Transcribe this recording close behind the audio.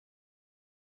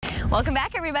Welcome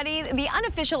back, everybody. The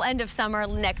unofficial end of summer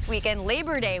next weekend,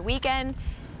 Labor Day weekend.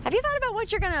 Have you thought about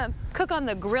what you're going to cook on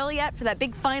the grill yet for that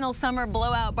big final summer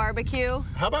blowout barbecue?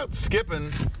 How about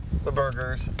skipping the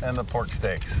burgers and the pork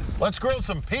steaks? Let's grill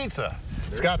some pizza.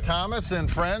 Scott Thomas and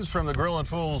friends from the Grillin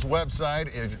Fools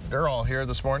website, they're all here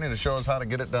this morning to show us how to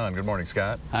get it done. Good morning,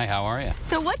 Scott. Hi, how are you?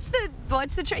 So what's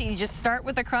the trick? You just start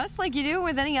with the crust like you do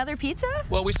with any other pizza?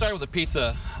 Well, we started with a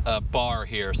pizza bar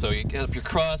here. So you get up your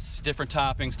crust, different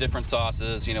toppings, different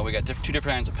sauces. You know, we got two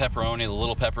different kinds of pepperoni, the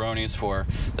little pepperonis for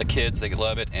the kids. They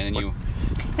love it. And then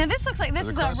Now this looks like this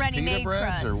is a ready-made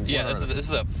crust. Yeah, this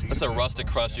is a rustic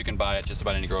crust you can buy at just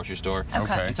about any grocery store.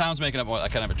 Okay. And Tom's making up a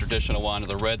kind of a traditional one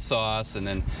with a red sauce, and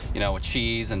then with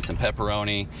cheese and some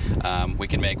pepperoni.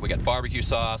 We got barbecue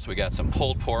sauce. We got some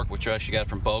pulled pork, which we actually got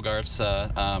from Bogart's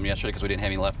yesterday because we didn't have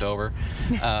any left over.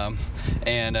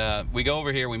 We go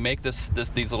over here. We make these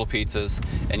little pizzas,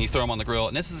 and you throw them on the grill.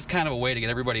 And this is kind of a way to get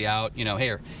everybody out.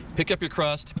 Here, pick up your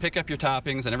crust, pick up your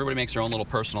toppings, and everybody makes their own little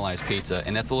personalized pizza.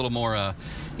 And that's a little more,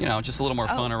 just a little more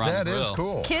fun around the grill. That is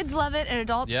cool. Kids love it, and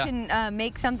adults can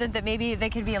make something that maybe they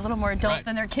could be a little more adult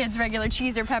than their kids' regular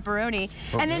cheese or pepperoni.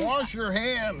 But and then wash your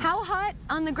hands. How hot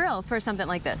on the grill for something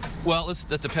like this? Well,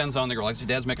 that depends on the grill. Like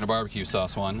Dad's making a barbecue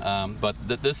sauce one, but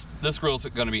this grill's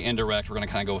going to be indirect. We're going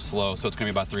to kind of go slow, so it's going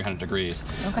to be about 300 degrees.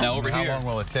 Okay. Now over here, how long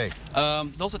will it take?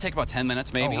 Those will take about 10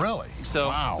 minutes, maybe. Oh, really? So,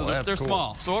 wow, they're cool.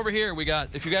 Small. So over here, we got,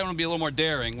 if you guys want to be a little more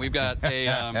daring, we've got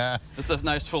a this is a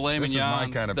nice filet mignon. This is my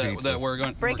kind of pizza. That we're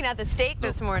going breaking out the steak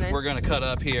this morning. We're going to cut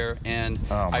up here, and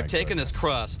I've taken this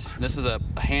crust. This is a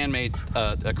handmade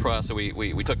crust. So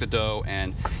we took the dough,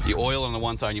 and you oil it on the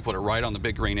one side, and you put it right on the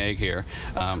big green egg here,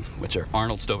 which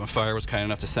Arnold Stove and Fire was kind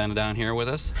enough to send it down here with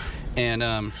us, and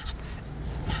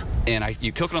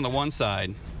you cook it on the one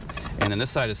side, and then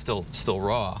this side is still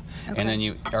raw. Okay. And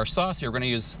then our sauce here, we're going to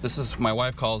use, my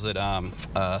wife calls it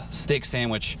steak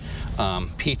sandwich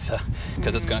pizza,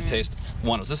 because it's going to taste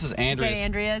wonderful. This is Andrea's.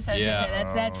 Andrea's?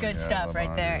 Yeah. That's good stuff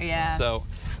right there, yeah. So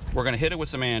we're going to hit it with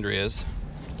some Andrea's.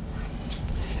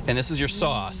 And this is your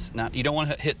sauce. Now, you don't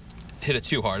want to hit it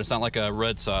too hard. It's not like a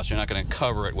red sauce. You're not going to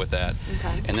cover it with that.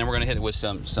 Okay. And then we're going to hit it with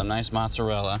some nice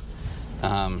mozzarella.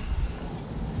 And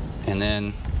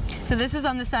then... So this is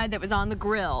on the side that was on the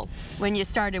grill when you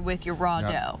started with your raw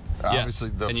dough. Obviously,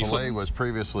 the filet was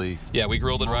previously we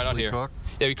grilled it right out here. Cooked?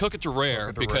 Yeah, we cook it to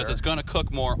rare because it's going to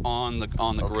cook more on the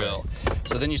grill.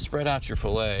 So then you spread out your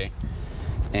filet,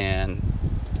 and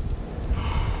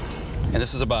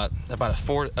this is about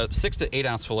a 6 to 8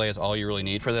 ounce filet is all you really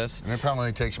need for this. And it probably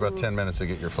only takes you about 10 minutes to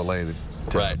get your filet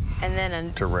and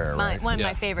then to rare, one of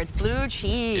my favorites, blue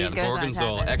cheese. Yeah, the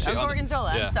gorgonzola. Actually,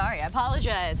 gorgonzola. I'm sorry, I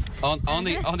apologize. On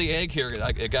the egg here,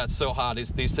 it got so hot.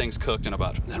 These things cooked in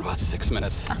about 6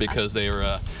 minutes because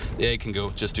the egg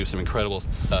can just do some incredible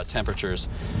temperatures.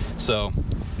 So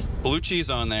blue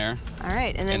cheese on there. All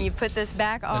right, and then you put this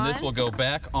back on. And this will go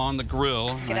back on the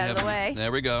grill. Get out of the way.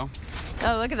 There we go.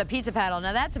 Oh, look at the pizza paddle.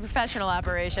 Now that's a professional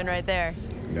operation right there.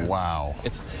 Wow.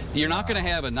 You're not going to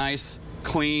have a nice,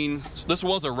 clean, this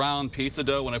was a round pizza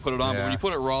dough when I put it on, but when you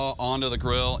put it raw onto the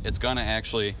grill, it's going to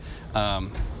actually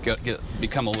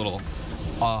become a little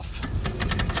off.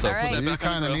 So put that back you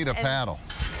kind of need a paddle.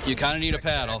 You kind of need a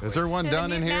paddle. Is there one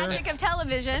done in here? Magic of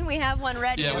television. We have one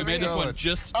ready. Yeah, we made this one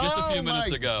just a few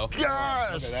minutes ago.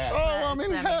 Gosh! Oh, I'm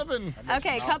in heaven.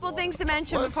 Okay, a couple things to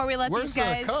mention before we let these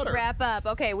guys wrap up.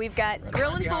 Okay, we've got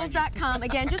grillinfools.com.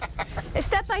 Again, just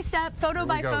step by step, photo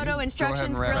by photo,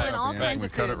 instructions, grilling all kinds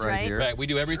of foods, right? Right. We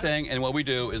do everything, and what we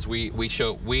do is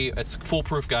it's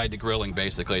foolproof guide to grilling,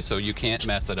 basically, so you can't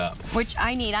mess it up. Which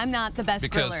I need. I'm not the best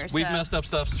griller. Because we've messed up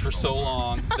stuff for so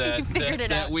long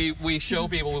that we show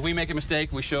people. If we make a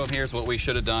mistake, we show them here's what we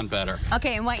should have done better.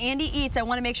 Okay, and while Andy eats, I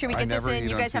want to make sure we get this in.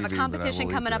 You guys have a competition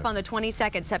coming up on the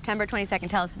 22nd, September 22nd.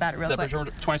 Tell us about it real quick.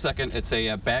 September 22nd, it's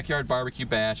a backyard barbecue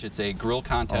bash. It's a grill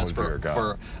contest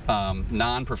for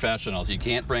non-professionals. You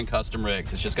can't bring custom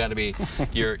rigs. It's just got to be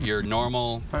your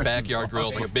normal backyard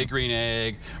grill, like a big green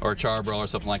egg or a charbroil or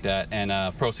something like that.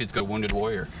 And proceeds go to Wounded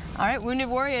Warrior. All right, Wounded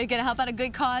Warrior, you're going to help out a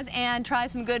good cause and try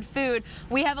some good food.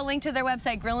 We have a link to their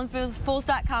website,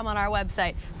 grillinfools.com, on our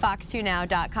website,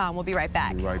 fox2now.com. We'll be right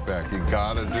back. Be right back. You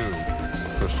got to do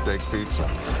the steak pizza.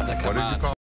 What did you call it?